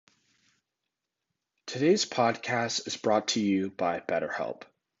Today's podcast is brought to you by BetterHelp.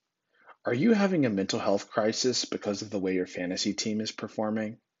 Are you having a mental health crisis because of the way your fantasy team is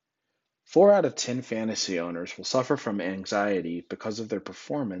performing? 4 out of 10 fantasy owners will suffer from anxiety because of their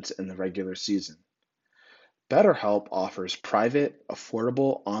performance in the regular season. BetterHelp offers private,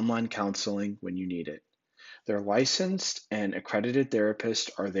 affordable online counseling when you need it. Their licensed and accredited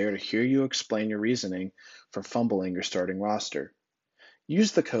therapists are there to hear you explain your reasoning for fumbling your starting roster.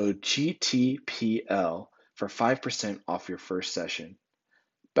 Use the code GTPL for 5% off your first session.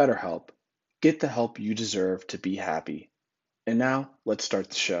 BetterHelp. Get the help you deserve to be happy. And now, let's start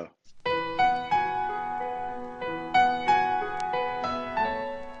the show.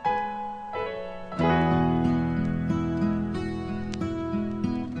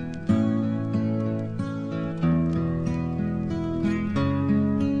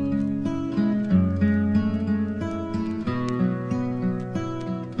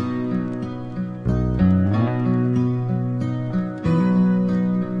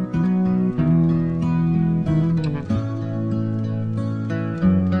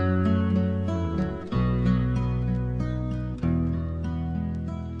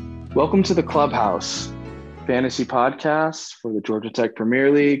 Welcome to the Clubhouse, fantasy podcast for the Georgia Tech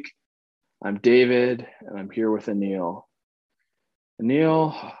Premier League. I'm David, and I'm here with Anil.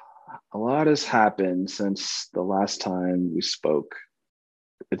 Anil, a lot has happened since the last time we spoke.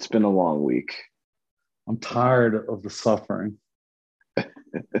 It's been a long week. I'm tired of the suffering.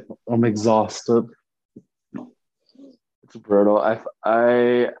 I'm exhausted. It's brutal.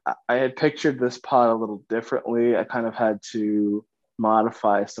 I had pictured this pod a little differently. I kind of had to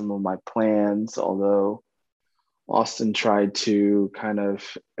modify some of my plans, although Austin tried to kind of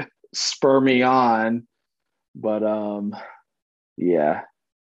spur me on. But yeah,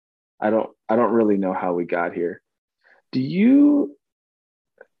 I don't really know how we got here. Do you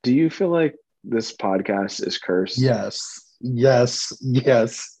feel like this podcast is cursed? Yes.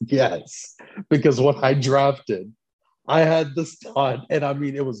 Because when I drafted, I had this thought, and I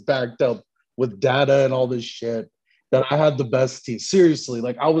mean, it was backed up with data and all this shit, that I had the best team. Seriously,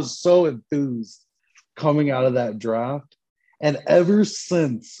 like I was so enthused coming out of that draft. And ever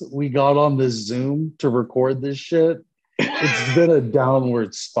since we got on this Zoom to record this shit, it's been a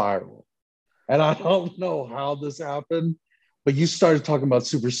downward spiral. And I don't know how this happened, but you started talking about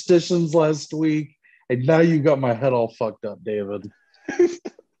superstitions last week, and now you got my head all fucked up, David.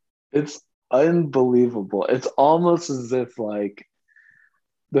 It's unbelievable. It's almost as if like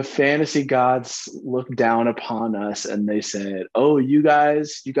the fantasy gods look down upon us and they said, "Oh, you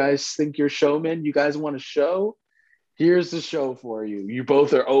guys think you're showmen? You guys want a show? Here's the show for you. You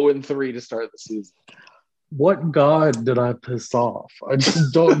both are 0-3 to start the season." What god did I piss off? I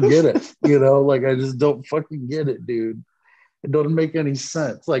just don't get it. Like I just don't fucking get it, dude. It doesn't make any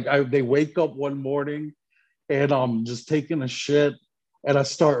sense. Like they wake up one morning and I'm just taking a shit and I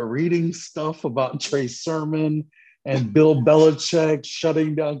start reading stuff about Trey Sermon and Bill Belichick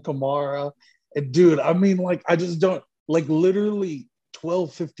shutting down Kamara. And dude, I mean, like, I just don't, like, literally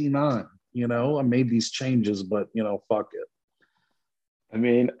 12:59, I made these changes, but, fuck it. I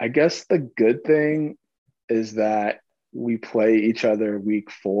mean, I guess the good thing is that we play each other week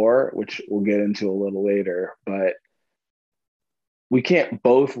 4, which we'll get into a little later, but we can't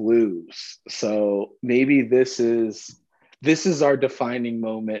both lose. So maybe this is our defining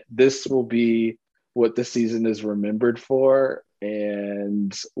moment. This will be what the season is remembered for,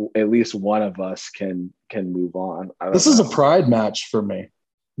 and at least one of us can move on. This is a pride match for me.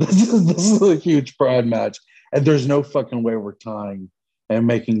 This is a huge pride match, and there's no fucking way we're tying and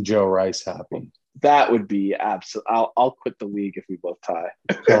making Joe Rice happy. That would be absolute. I'll quit the league if we both tie.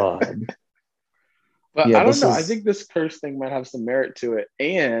 God. But yeah, I don't know. I think this curse thing might have some merit to it,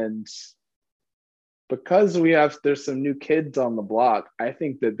 and because there's some new kids on the block, I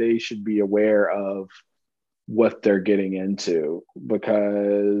think that they should be aware of what they're getting into,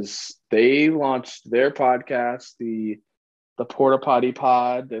 because they launched their podcast, the Porta Potty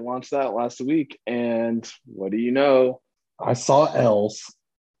Pod. They launched that last week, and what do you know? I saw L's.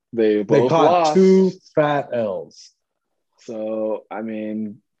 They both lost 2 fat L's. So I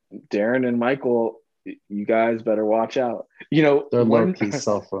mean, Darren and Michael, you guys better watch out. They're low-key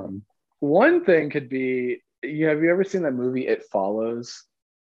suffering. One thing could be, have you ever seen that movie It Follows?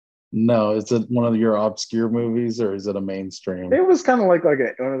 No, is it one of your obscure movies or is it a mainstream? It was kind of like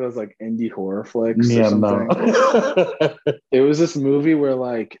one of those like indie horror flicks or something. No. It was this movie where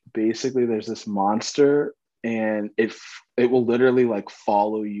like basically there's this monster and it will literally like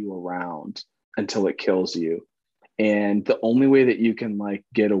follow you around until it kills you. And the only way that you can like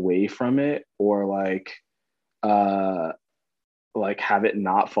get away from it or like have it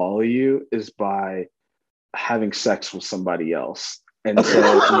not follow you is by having sex with somebody else. And so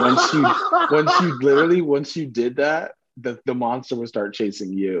once you did that, the monster would start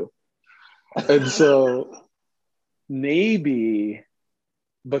chasing you. And so maybe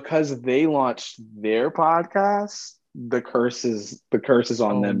because they launched their podcast, the curse is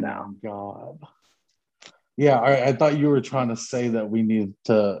on them now. God. Yeah, I thought you were trying to say that we need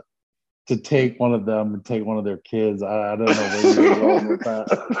to take one of them and take one of their kids. I don't know where you were going with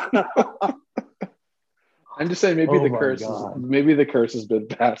that. I'm just saying maybe the curse has been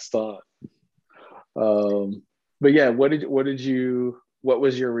passed on. But yeah, what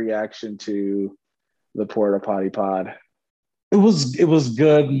was your reaction to the Porta Potty Pod? It was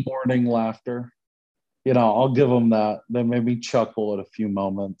good morning laughter. I'll give them that. They made me chuckle at a few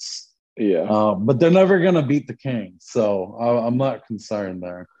moments. Yeah. But they're never gonna beat the King, so I'm not concerned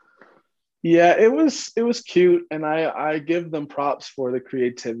there. Yeah, it was cute, and I give them props for the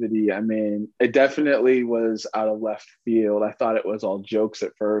creativity. I mean, it definitely was out of left field. I thought it was all jokes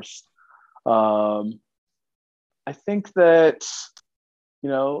at first. I think that,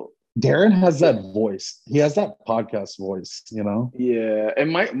 Darren has that voice. He has that podcast voice, Yeah,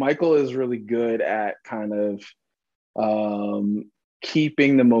 and Michael is really good at kind of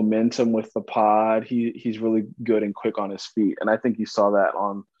keeping the momentum with the pod. He's really good and quick on his feet, and I think you saw that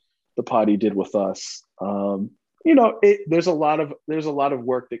on the pod he did with us. There's a lot of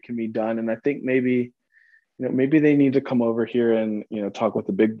work that can be done, and I think maybe they need to come over here and talk with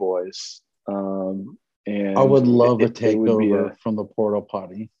the big boys. And I would love a takeover from the Porta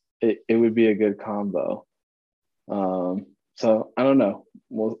Potty. It would be a good combo. So I don't know.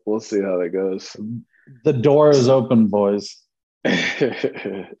 We'll see how that goes. The door is open, boys.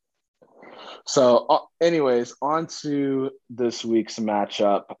 So, anyways, on to this week's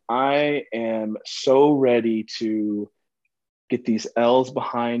matchup. I am so ready to get these L's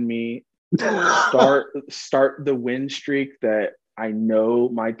behind me, start the win streak that I know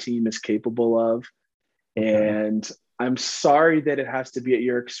my team is capable of. Okay. And I'm sorry that it has to be at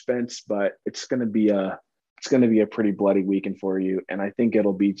your expense, but it's going to be a pretty bloody weekend for you. And I think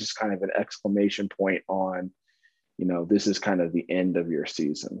it'll be just kind of an exclamation point on, this is kind of the end of your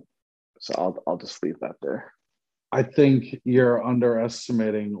season. So I'll just leave that there. I think you're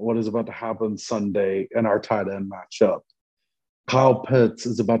underestimating what is about to happen Sunday in our tight end matchup. Kyle Pitts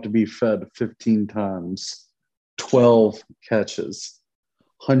is about to be fed 15 times, 12 catches,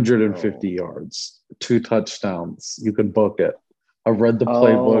 150 yards, 2 touchdowns. You can book it. I've read the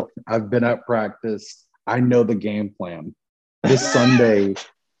playbook. I've been at practice. I know the game plan. This Sunday,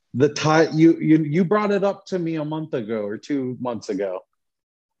 you brought it up to me a month ago or 2 months ago.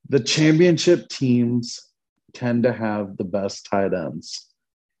 The championship teams tend to have the best tight ends.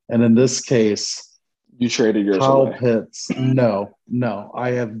 And in this case, you traded yours Kyle away. Pitts. No,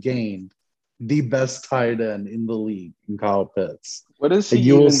 I have gained the best tight end in the league in Kyle Pitts. What has he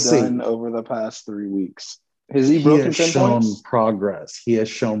even done over the past 3 weeks? Has he broken 10 points? He has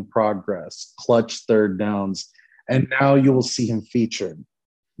shown progress, clutch third downs, and now you will see him featured.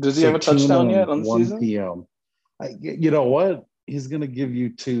 Does he have a touchdown yet on the 1 season? p.m. You know what? He's going to give you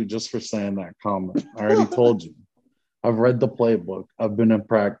 2 just for saying that comment. I already told you. I've read the playbook. I've been in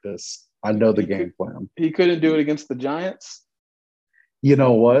practice. I know the game plan. He couldn't do it against the Giants? You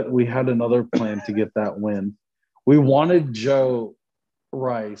know what? We had another plan to get that win. We wanted Joe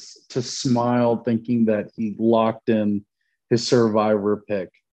Rice to smile thinking that he locked in his survivor pick.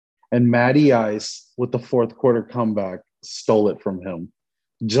 And Matty Ice, with the fourth quarter comeback, stole it from him,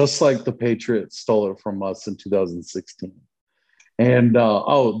 just like the Patriots stole it from us in 2016. And,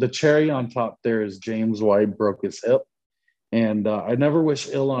 the cherry on top there is James White broke his hip. And I never wish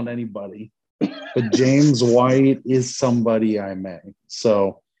ill on anybody, but James White is somebody I may.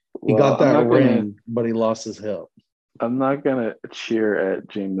 So he got that ring, but he lost his hip. I'm not going to cheer at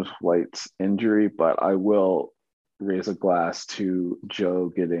James White's injury, but I will raise a glass to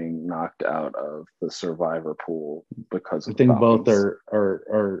Joe getting knocked out of the survivor pool because of I think both are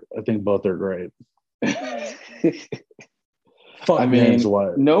I think both are great. I mean,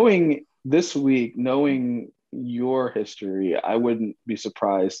 knowing your history, I wouldn't be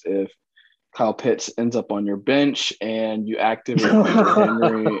surprised if Kyle Pitts ends up on your bench and you activate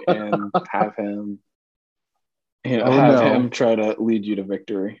Henry and have him try to lead you to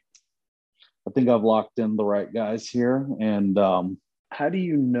victory. I think I've locked in the right guys here. And how do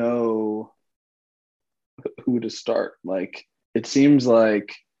you know who to start? Like, it seems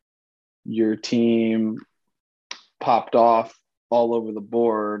like your team popped off all over the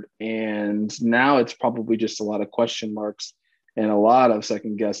board, and now it's probably just a lot of question marks and a lot of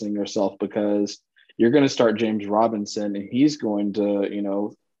second guessing yourself because you're going to start James Robinson and he's going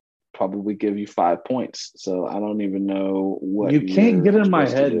to, probably give you 5 points. So I don't even know what You can't get in my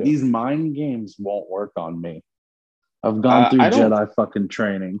supposed to head. do. These mind games won't work on me. I've gone through Jedi fucking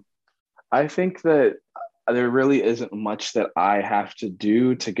training. I think that there really isn't much that I have to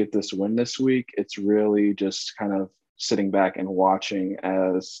do to get this win this week. It's really just kind of sitting back and watching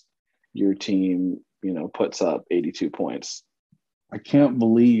as your team, puts up 82 points. I can't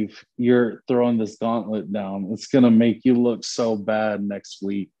believe you're throwing this gauntlet down. It's going to make you look so bad next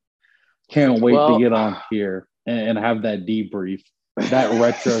week. Can't wait to get on here and have that debrief, that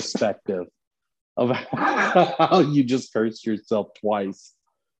retrospective of how you just cursed yourself twice.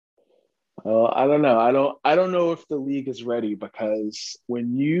 I don't know. I don't know if the league is ready, because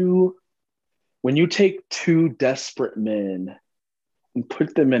when you take two desperate men and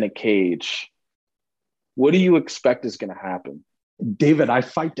put them in a cage, what do you expect is going to happen? David, I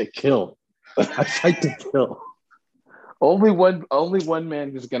fight to kill. I fight to kill. Only one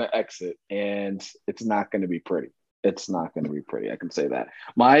man is going to exit, and it's not going to be pretty. It's not going to be pretty. I can say that.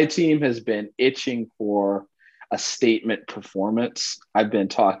 My team has been itching for a statement performance. I've been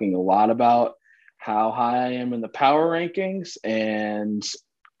talking a lot about how high I am in the power rankings, and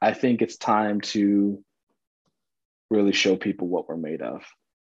I think it's time to really show people what we're made of.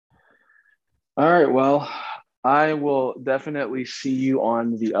 All right, well, I will definitely see you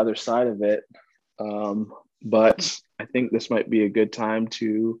on the other side of it. But I think this might be a good time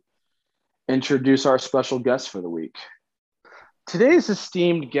to introduce our special guest for the week. Today's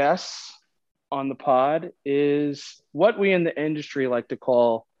esteemed guest on the pod is what we in the industry like to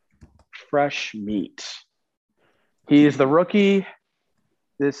call fresh meat. He is the rookie.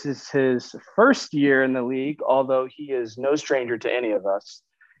 This is his first year in the league, although he is no stranger to any of us.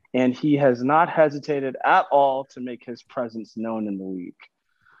 And he has not hesitated at all to make his presence known in the league.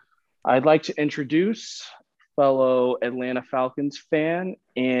 I'd like to introduce fellow Atlanta Falcons fan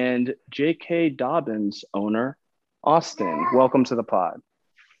and J.K. Dobbins owner, Austin. Welcome to the pod.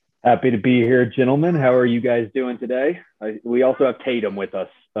 Happy to be here, gentlemen. How are you guys doing today? We also have Tatum with us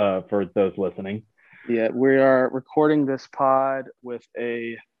for those listening. Yeah, we are recording this pod with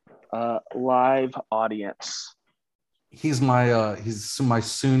a live audience. He's my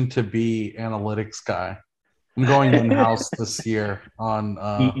soon-to-be analytics guy. I'm going in-house this year on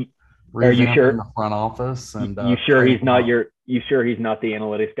are you sure the front office? And you sure he's not you sure he's not the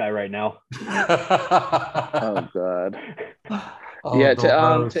analytics guy right now? Oh God.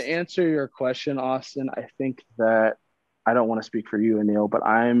 To answer your question, Austin, I think that I don't want to speak for you, Anil, but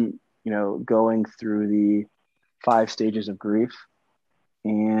I'm going through the 5 stages of grief,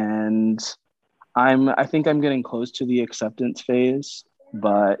 and I think I'm getting close to the acceptance phase,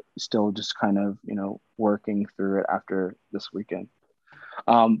 but still just kind of working through it after this weekend.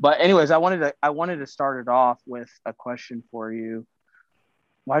 But anyways, I wanted to start it off with a question for you.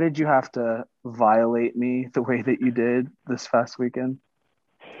 Why did you have to violate me the way that you did this past weekend?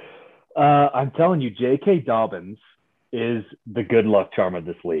 I'm telling you, J.K. Dobbins is the good luck charm of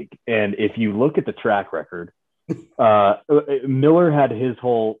this league. And if you look at the track record, Miller had his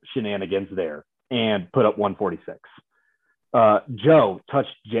whole shenanigans there and put up 146. Joe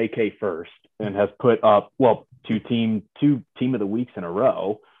touched J.K. first and has put up, two team of the weeks in a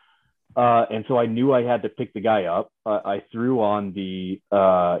row. And so I knew I had to pick the guy up. I threw on the,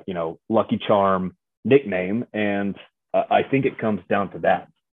 Lucky Charm nickname, and I think it comes down to that.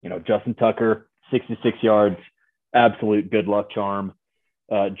 Justin Tucker, 66 yards, absolute good luck charm.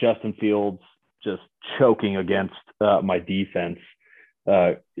 Justin Fields just choking against my defense.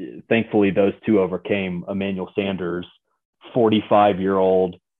 Thankfully, those two overcame Emmanuel Sanders,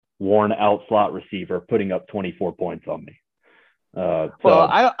 45-year-old, worn-out slot receiver, putting up 24 points on me.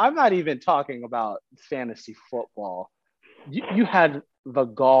 I'm not even talking about fantasy football. You had the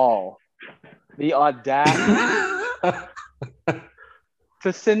gall, the audacity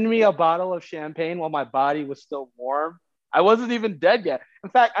to send me a bottle of champagne while my body was still warm. I wasn't even dead yet. In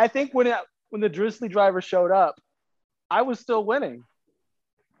fact, I think when the Drizzly driver showed up, I was still winning.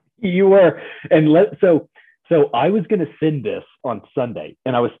 You were, and so I was going to send this on Sunday,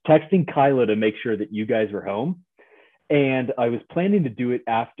 and I was texting Kyla to make sure that you guys were home. And I was planning to do it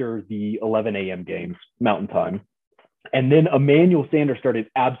after the 11 a.m. games, Mountain Time. And then Emmanuel Sanders started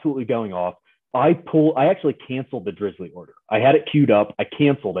absolutely going off. I actually canceled the Drizzly order. I had it queued up. I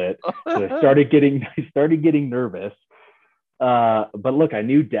canceled it. So I started getting nervous. But look, I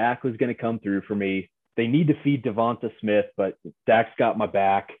knew Dak was going to come through for me. They need to feed Devonta Smith, but Dak's got my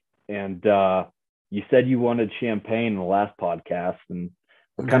back. And you said you wanted champagne in the last podcast, and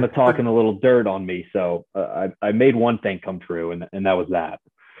we're kind of talking a little dirt on me. So I made one thing come true, and that was that.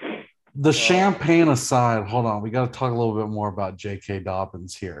 The champagne aside, hold on. We got to talk a little bit more about J.K.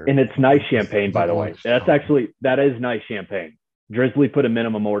 Dobbins here. And it's nice champagne, by the way. That is nice champagne. Drizzly put a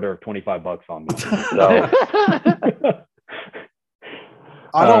minimum order of $25 on me. So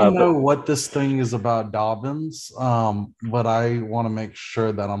I don't know what this thing is about Dobbins, but I want to make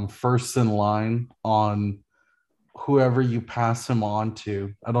sure that I'm first in line on whoever you pass him on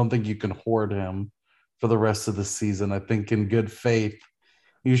to. I don't think you can hoard him for the rest of the season. I think in good faith,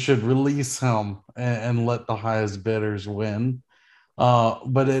 you should release him and let the highest bidders win.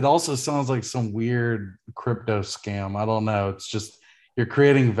 But it also sounds like some weird crypto scam. I don't know. It's just you're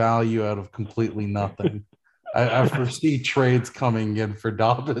creating value out of completely nothing. I foresee trades coming in for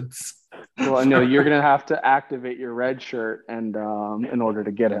Dobbins. Well, I know you're gonna have to activate your red shirt and in order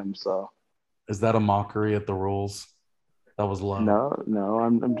to get him. So is that a mockery at the rules? That was low. No.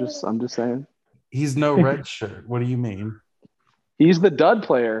 I'm just saying. He's no red shirt. What do you mean? He's the dud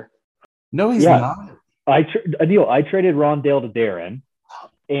player. No, he's not. Anil, I traded Rondale to Darren,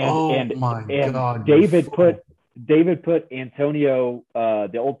 and God, David put Antonio,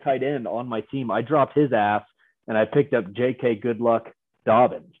 the old tight end, on my team. I dropped his ass, and I picked up J.K. Good Luck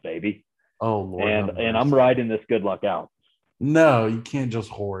Dobbins, baby. Oh Lord, and I'm riding this good luck out. No, you can't just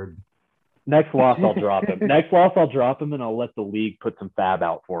hoard. Next loss, I'll drop him. And I'll let the league put some fab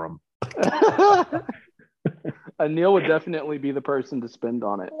out for him. Anil would definitely be the person to spend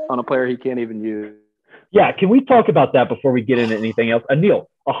on it, on a player he can't even use. Yeah, can we talk about that before we get into anything else? Anil,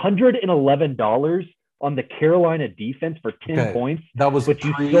 $111 on the Carolina defense for 10 points. That was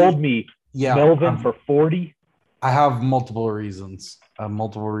you sold me Melvin for 40. I have multiple reasons.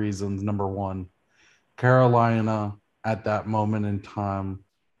 Number one, Carolina at that moment in time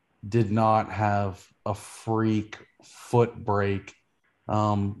did not have a freak foot break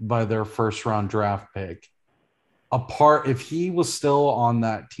by their first round draft pick. If he was still on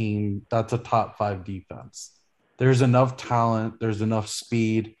that team, that's a top 5 defense. There's enough talent, there's enough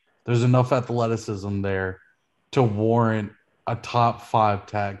speed, there's enough athleticism there to warrant a top 5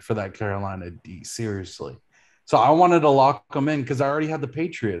 tag for that Carolina D. Seriously. So I wanted to lock them in because I already had the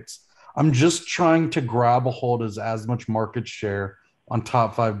Patriots. I'm just trying to grab a hold of as much market share on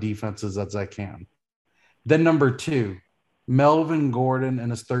top 5 defenses as I can. Then number 2, Melvin Gordon and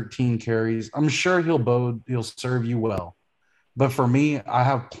his 13 carries. I'm sure he'll serve you well. But for me, I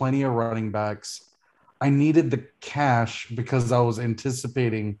have plenty of running backs. I needed the cash because I was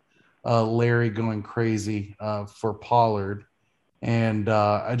anticipating Larry going crazy for Pollard. And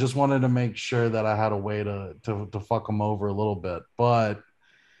I just wanted to make sure that I had a way to fuck him over a little bit. But,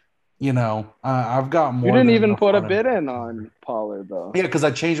 I've got more. You didn't even put a bid in on Pollard, though. Yeah, because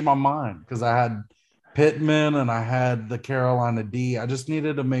I changed my mind because I had Pittman and I had the Carolina D. I just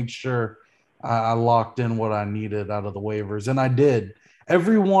needed to make sure I locked in what I needed out of the waivers. And I did.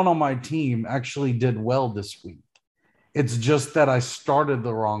 Everyone on my team actually did well this week. It's just that I started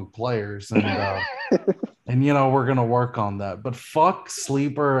the wrong players. And, we're going to work on that. But fuck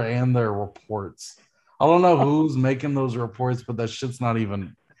Sleeper and their reports. I don't know who's making those reports, but that shit's not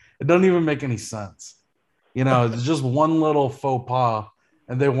even – it doesn't even make any sense. It's just one little faux pas.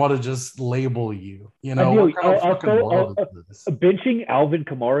 And they want to just label you. What kind of fucking world is this? Benching Alvin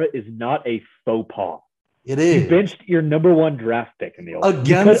Kamara is not a faux pas. It is. You benched your number 1 draft pick,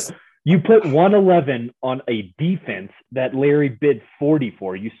 Anil. You put 111 on a defense that Larry bid 40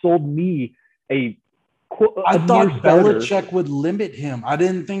 for. You sold me I thought Belichick would limit him. I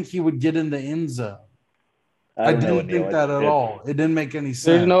didn't think he would get in the end zone. I didn't think that at all. It didn't make any sense.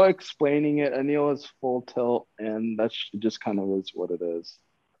 There's no explaining it. Anil is full tilt, and that just kind of is what it is.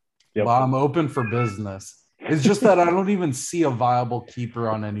 Yep. Well, I'm open for business. It's just that I don't even see a viable keeper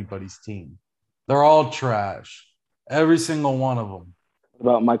on anybody's team. They're all trash. Every single one of them.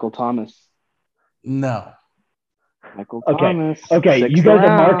 What about Michael Thomas? No. Michael Thomas. Okay, you guys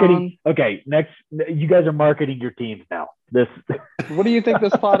are marketing. Okay, next, you guys are marketing your teams now. What do you think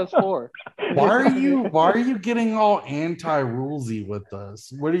this pot is for? Why are you getting all anti-rulesy with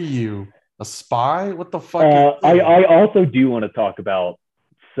us? What are you, a spy? What the fuck? I also do want to talk about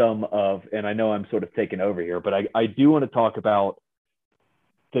and I know I'm sort of taking over here, but I do want to talk about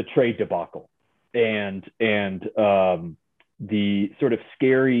the trade debacle and the sort of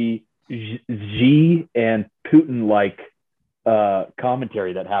scary Xi and Putin-like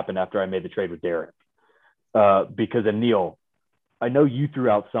commentary that happened after I made the trade with Darren. Because Anil, I know you threw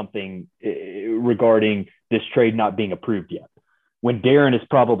out something regarding this trade not being approved yet. When Darren is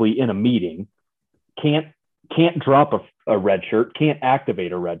probably in a meeting, can't drop a red shirt, can't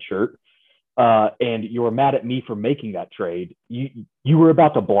activate a red shirt, and you're mad at me for making that trade. You were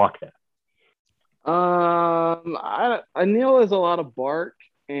about to block that. Anil is a lot of bark,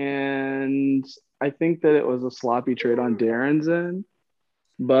 and I think that it was a sloppy trade on Darren's end.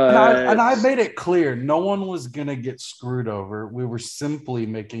 And I But made it clear no one was gonna get screwed over. We were simply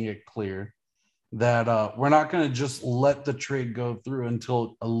making it clear that we're not gonna just let the trade go through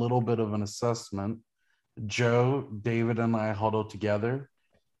until a little bit of an assessment. Joe, David, and I huddled together.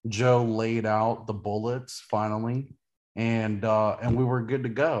 Joe laid out the bullets finally, and we were good to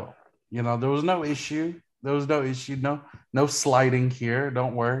go. You know, there was no issue. No sliding here.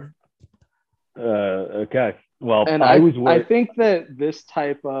 Don't worry. Okay. Well, and I was I worried. think that this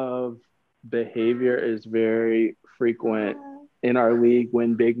type of behavior is very frequent in our league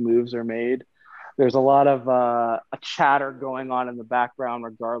when big moves are made. There's a lot of a chatter going on in the background,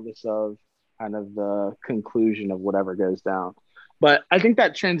 regardless of kind of the conclusion of whatever goes down. But I think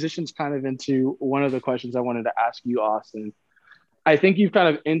that transitions kind of into one of the questions I wanted to ask you, Austin. I think you've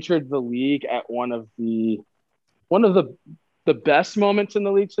kind of entered the league at one of the best moments in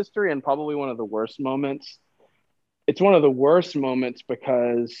the league's history and probably one of the worst moments. It's one of the worst moments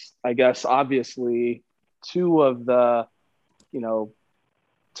because I guess obviously two of the, you know,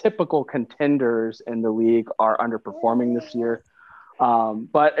 typical contenders in the league are underperforming this year.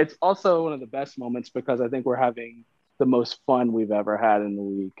 But it's also one of the best moments because I think we're having the most fun we've ever had in the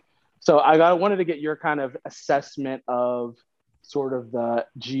league. So wanted to get your kind of assessment of sort of the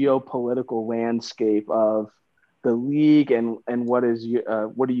geopolitical landscape of the league and what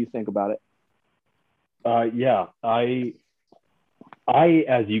do you think about it? Yeah, I,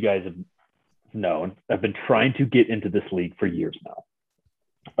 as you guys have known, I've been trying to get into this league for years now.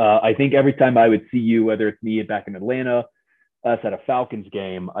 I think every time I would see you, whether it's me back in Atlanta, us at a Falcons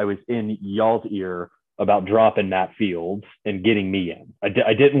game, I was in y'all's ear about dropping Matt Fields and getting me in.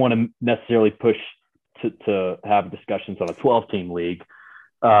 I didn't want to necessarily push to have discussions on a 12-team league.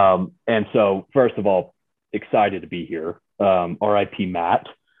 And so, first of all, excited to be here. RIP Matt.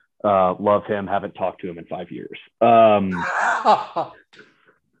 Love him. Haven't talked to him in 5 years.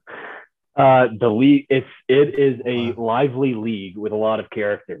 The league, it is a lively league with a lot of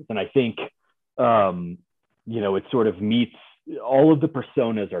characters. And I think, it sort of meets all of the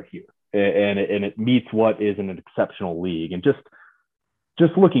personas are here and it meets what is an exceptional league. And just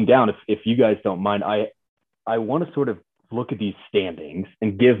looking down, if you guys don't mind, I want to sort of look at these standings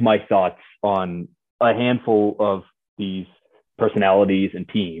and give my thoughts on a handful of these personalities and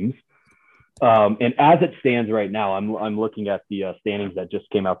teams. And as it stands right now, I'm looking at the standings that just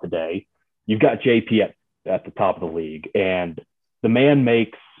came out today. You've got JP at the top of the league, and the man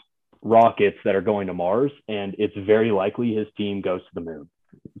makes rockets that are going to Mars, and it's very likely his team goes to the moon.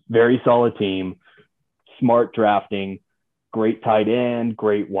 Very solid team, smart drafting, great tight end,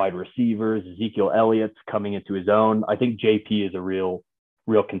 great wide receivers. Ezekiel Elliott's coming into his own. I think JP is a real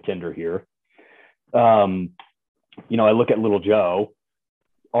contender here. I look at little Joe,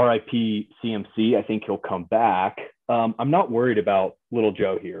 RIP CMC. I think he'll come back. I'm not worried about little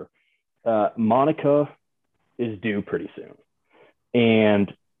Joe here. Monica is due pretty soon.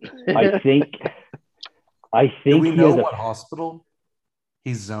 And I think Do we know what hospital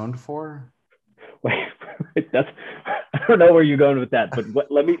he's zoned for? Wait, I don't know where you're going with that, but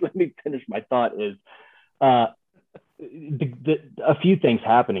let me finish my thought. Is a few things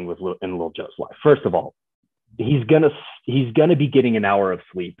happening in little Joe's life. First of all, he's gonna be getting an hour of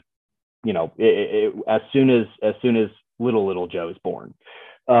sleep. As soon as little Joe is born,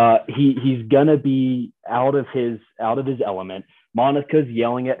 he's gonna be out of his element. Monica's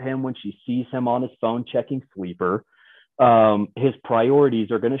yelling at him when she sees him on his phone checking Sleeper. His priorities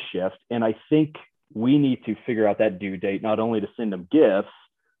are going to shift. And I think we need to figure out that due date, not only to send him gifts,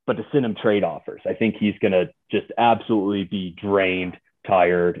 but to send him trade offers. I think he's going to just absolutely be drained,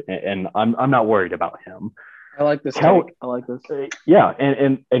 tired, and I'm not worried about him. I like this. I like this. Yeah.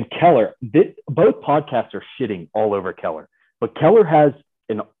 And Keller, both podcasts are shitting all over Keller, but Keller has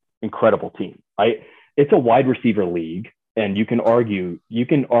an incredible team. It's a wide receiver league. And you can argue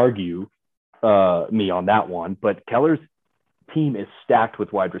me on that one, but Keller's team is stacked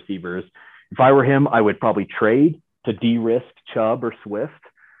with wide receivers. If I were him, I would probably trade to de-risk Chubb or Swift,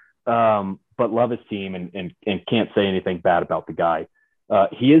 but love his team and can't say anything bad about the guy.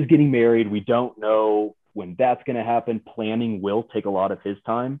 He is getting married. We don't know when that's going to happen. Planning will take a lot of his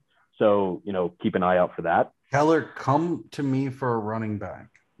time. So, keep an eye out for that. Keller, come to me for a running back.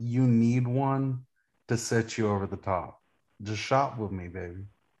 You need one to set you over the top. Just shop with me, baby.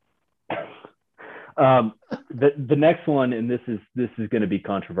 The next one, and this is going to be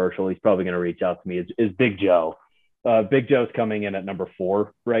controversial. He's probably going to reach out to me. Is Big Joe. Big Joe's coming in at number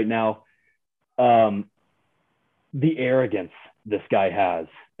 4 right now. The arrogance this guy has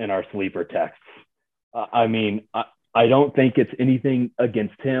in our sleeper texts. I don't think it's anything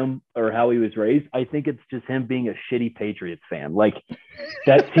against him or how he was raised. I think it's just him being a shitty Patriots fan. Like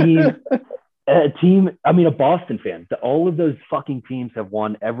that team, a Boston fan. All of those fucking teams have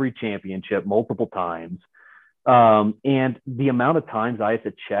won every championship multiple times. And the amount of times I have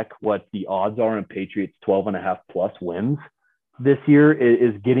to check what the odds are in Patriots 12.5 plus wins this year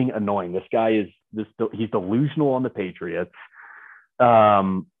is getting annoying. This guy he's delusional on the Patriots.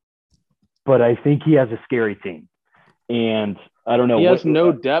 But I think he has a scary team. And I don't know. He has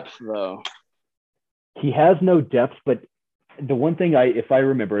no depth, though. He has no depth, but the one thing if I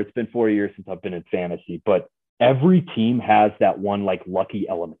remember, it's been 4 years since I've been in fantasy, but every team has that one like lucky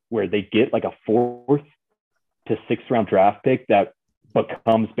element where they get like a 4th to 6th round draft pick that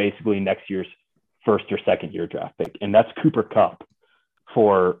becomes basically next year's 1st or 2nd year draft pick. And that's Cooper Kupp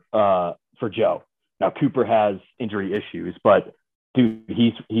for Joe. Now Cooper has injury issues, but dude,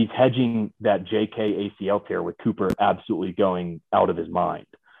 he's hedging that JK ACL tear with Cooper absolutely going out of his mind.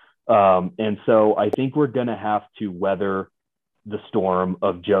 And so I think we're going to have to weather the storm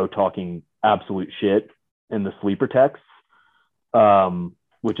of Joe talking absolute shit in the sleeper texts,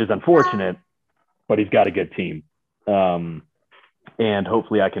 which is unfortunate, but he's got a good team. And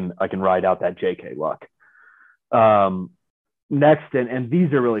hopefully I can ride out that JK luck. Next, and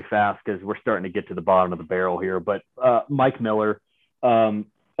these are really fast because we're starting to get to the bottom of the barrel here, but Mike Miller,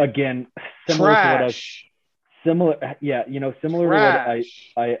 again, similar Trash. to what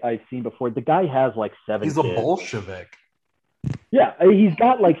I've seen before. The guy has like 7 He's kids. a Bolshevik. Yeah, he's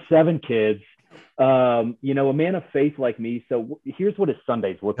got like 7 kids. A man of faith like me. So here's what his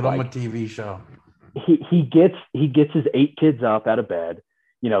Sundays look Get like. him a TV show. He gets his 8 kids up out of bed,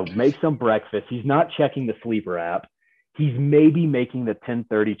 makes them breakfast. He's not checking the sleeper app. He's maybe making the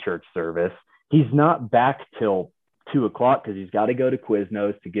 10:30 church service. He's not back till 2:00 because he's got to go to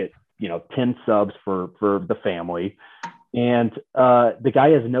Quiznos to get 10 subs for the family. And the guy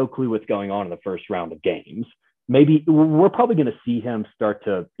has no clue what's going on in the first round of games. Maybe we're probably going to see him start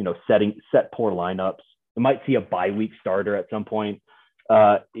to set poor lineups. We might see a bye week starter at some point.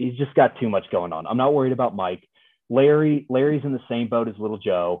 He's just got too much going on. I'm not worried about Mike. Larry's in the same boat as little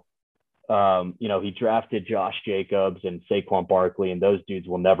Joe. He drafted Josh Jacobs and Saquon Barkley, and those dudes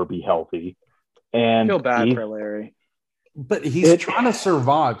will never be healthy. And I feel bad for Larry. But he's trying to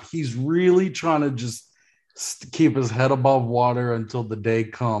survive. He's really trying to just keep his head above water until the day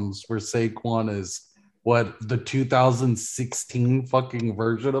comes where Saquon is the 2016 fucking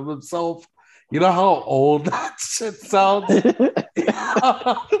version of himself. You know how old that shit sounds?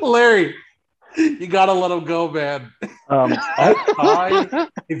 Larry, you gotta let him go, man.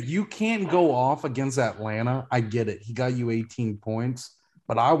 If you can't go off against Atlanta, I get it. He got you 18 points,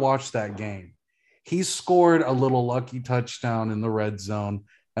 but I watched that game. He scored a little lucky touchdown in the red zone,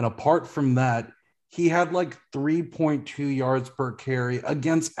 and apart from that, he had like 3.2 yards per carry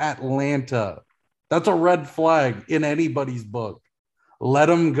against Atlanta. That's a red flag in anybody's book. Let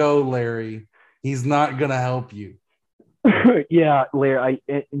him go, Larry. He's not gonna help you. Yeah, Larry.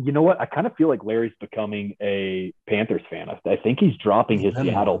 You know what? I kind of feel like Larry's becoming a Panthers fan. I think he's dropping his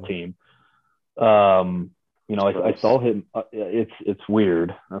Seattle team. I saw him. It's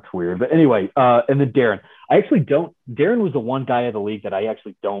weird. That's weird. But anyway, and then Darren. Darren was the one guy of the league that I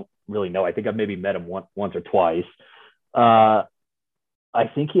actually don't really know. I think I've maybe met him once or twice. I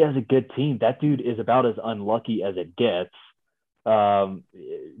think he has a good team. That dude is about as unlucky as it gets.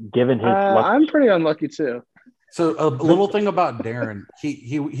 Given his luck. I'm pretty unlucky too. So a little thing about Darren,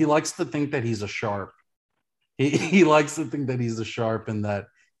 he likes to think that he's a sharp. He likes to think that he's a sharp and that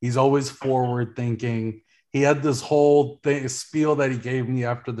he's always forward thinking. He had this whole spiel that he gave me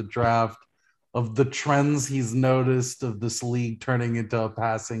after the draft of the trends he's noticed of this league turning into a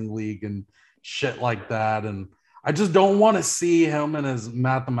passing league and shit like that. And I just don't want to see him in his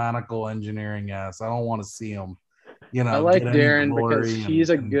mathematical engineering ass. I don't want to see him. I like Darren because he's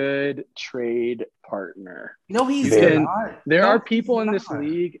a good trade partner. No, he's not. There are people in this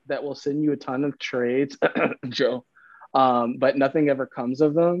league that will send you a ton of trades, Joe, but nothing ever comes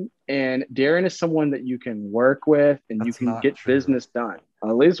of them. And Darren is someone that you can work with and you can get business done.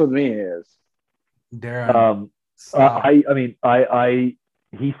 At least with me, he is. Darren.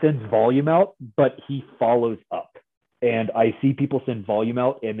 He sends volume out, but he follows up. And I see people send volume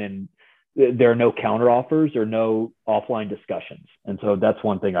out and then there are no counter offers or no offline discussions. And so that's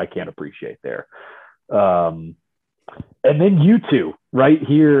one thing I can't appreciate there. And then you two right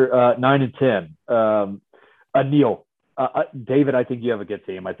here, 9 and 10, Anil, David, I think you have a good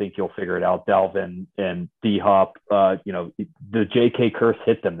team. I think you'll figure it out. Dalvin and D-Hop, the JK curse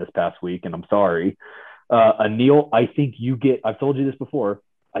hit them this past week, and I'm sorry. Anil, I think I've told you this before,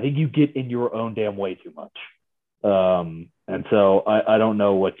 I think you get in your own damn way too much. And so I don't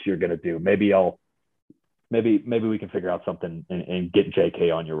know what you're gonna do. Maybe we can figure out something and get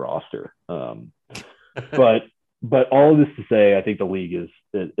JK on your roster. But all of this to say, I think the league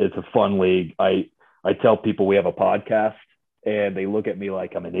it's a fun league. I tell people we have a podcast, and they look at me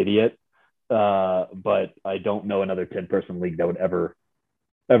like I'm an idiot. But I don't know another 10-person league that would ever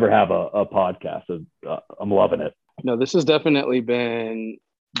have a podcast. So, I'm loving it. No, this has definitely been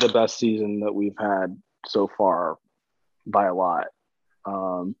the best season that we've had so far by a lot.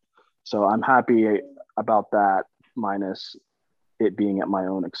 So I'm happy about that, minus it being at my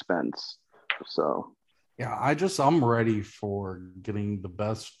own expense. So yeah, I'm ready for getting the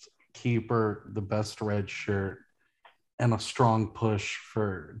best keeper, the best red shirt, and a strong push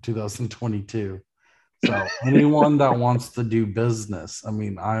for 2022. So anyone that wants to do business, I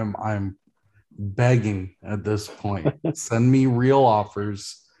mean, I'm begging at this point. Send me real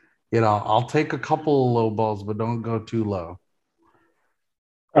offers. I'll take a couple of low balls, but don't go too low.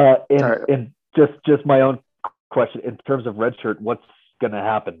 And just my own question in terms of red shirt, what's going to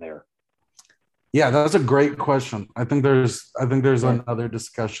happen there? Yeah, that's a great question. I think there's another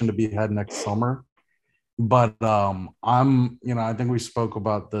discussion to be had next summer. But I think we spoke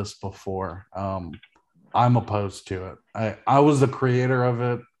about this before. I'm opposed to it. I was the creator of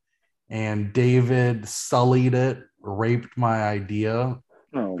it, and David sullied it, raped my idea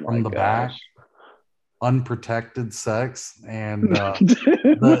from the back, unprotected sex, and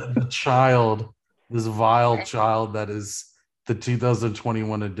the child, this vile child that is the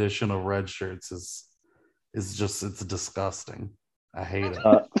 2021 edition of Red Shirts is it's disgusting. I hate it.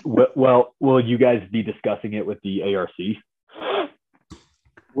 Well, will you guys be discussing it with the ARC?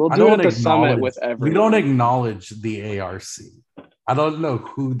 We'll do it at the summit with everyone. We don't acknowledge the ARC. I don't know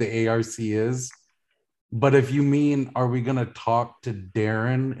who the ARC is, but if you mean, are we going to talk to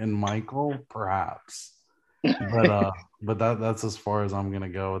Darren and Michael? Perhaps. But that's as far as I'm going to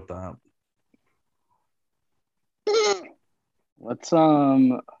go with that.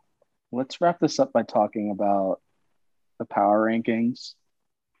 Let's wrap this up by talking about the power rankings.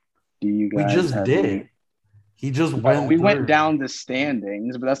 Do you guys? We just did. He just went. We went down the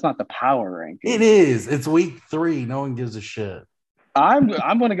standings, but that's not the power rankings. It is. It's week 3. No one gives a shit. I'm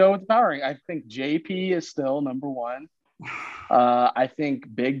going to go with the power ranking. I think JP is still number 1. I think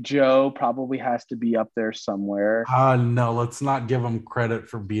Big Joe probably has to be up there somewhere. No, let's not give him credit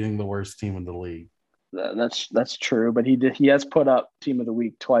for beating the worst team in the league. That's true, but he has put up team of the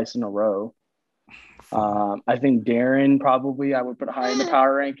week twice in a row. I think Darren probably I would put high in the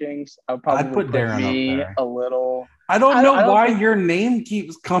power rankings. I'd put Darren me up there. A little. I don't know why your name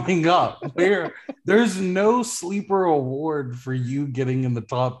keeps coming up. There's no sleeper award for you getting in the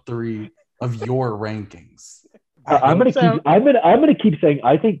top 3 of your rankings. I'm gonna keep saying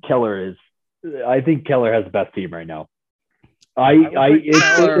I think Keller has the best team right now.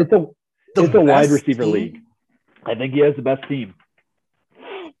 It's a wide receiver league. I think he has the best team.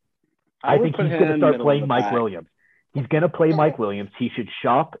 I think he's going to start playing Mike Williams. He's going to play Mike Williams. He should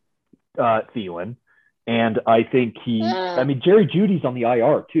shop Thielen. And I think Jerry Jeudy's on the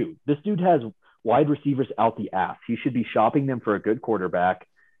IR too. This dude has wide receivers out the ass. He should be shopping them for a good quarterback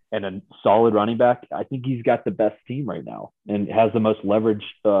and a solid running back. I think he's got the best team right now and has the most leverage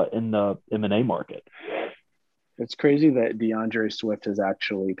in the M&A market. It's crazy that DeAndre Swift has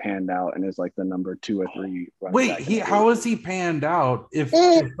actually panned out and is like the number 2 or 3. Wait, how is he panned out if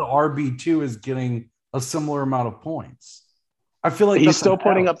the RB2 is getting a similar amount of points? I feel like he's still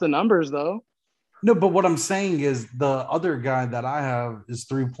putting up the numbers though. No, but what I'm saying is the other guy that I have is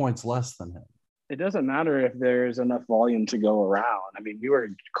 3 points less than him. It doesn't matter if there's enough volume to go around. I mean, we were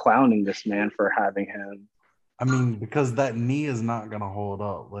clowning this man for having him. I mean, because that knee is not going to hold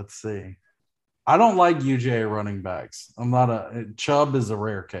up. Let's see. I don't like UJ running backs. Chubb is a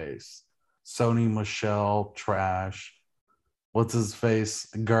rare case. Sony Michel, trash. What's his face?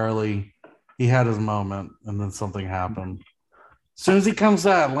 Gurley. He had his moment, and then something happened. As soon as he comes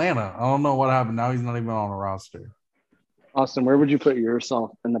to Atlanta, I don't know what happened. Now he's not even on a roster. Austin, where would you put yourself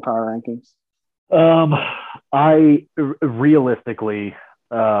in the power rankings? I realistically,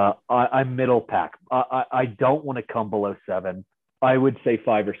 I'm middle pack. I don't want to come below 7. I would say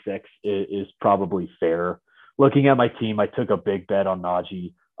 5 or 6 is probably fair. Looking at my team, I took a big bet on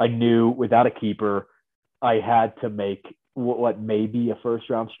Najee. I knew without a keeper, I had to make what may be a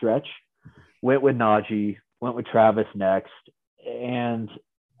first-round stretch. Went with Najee, went with Travis next, and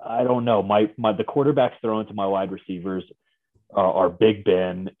I don't know. The quarterbacks thrown to my wide receivers are Big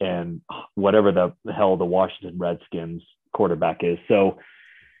Ben and whatever the hell the Washington Redskins quarterback is. So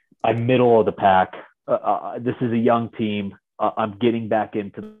I'm middle of the pack. This is a young team. I'm getting back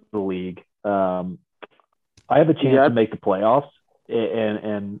into the league. I I have a chance Yeah. to make the playoffs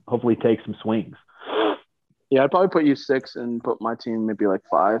and hopefully take some swings. Yeah, I'd probably put you 6 and put my team maybe like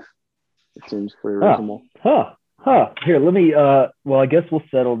 5. It seems pretty reasonable. Here, let me. Well, I guess we'll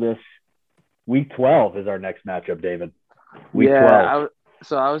settle this. Week 12 is our next matchup, David. Week 12.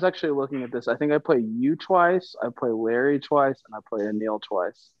 So I was actually looking at this. I think I play you twice, I play Larry twice, and I play Anil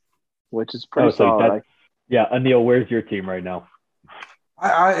twice, which is pretty solid. Yeah, Anil, where's your team right now?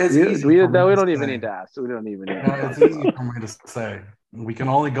 It's easy. We don't even need to ask. We don't even need to It's easy for me to say. We can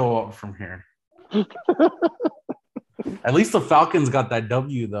only go up from here. At least the Falcons got that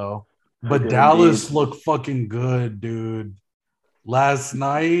W, though. But Dallas looked fucking good, dude. Last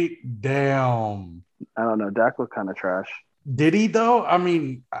night, damn. I don't know. Dak looked kind of trash. Did he, though? I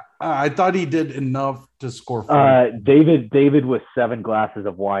mean, I thought he did enough to score. David was 7 glasses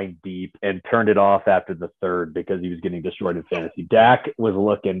of wine deep and turned it off after the third because he was getting destroyed in fantasy. Dak was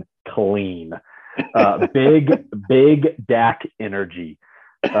looking clean. Big Dak energy.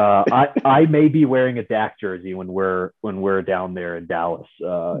 I may be wearing a Dak jersey when we're down there in Dallas in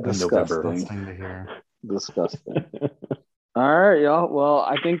November. Disgusting to hear. Disgusting. All right, y'all. Well,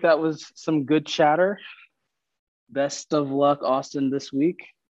 I think that was some good chatter. Best of luck, Austin, this week.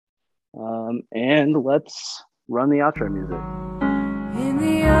 And let's run the outro music. In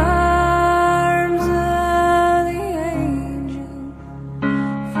the arms of the angel,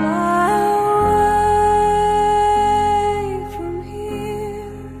 fly away from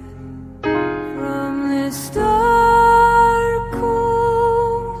here, from this dark,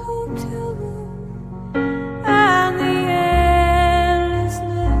 cold hotel room, and the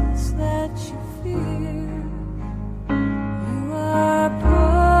endlessness that you fear. You are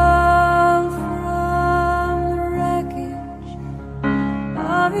pulled from the wreckage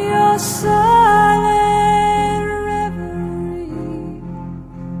of your silent reverie.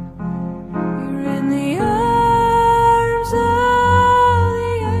 You're in the arms of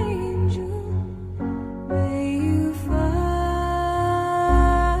the angel. May you find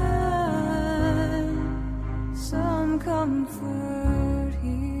some comfort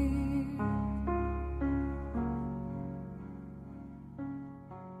here.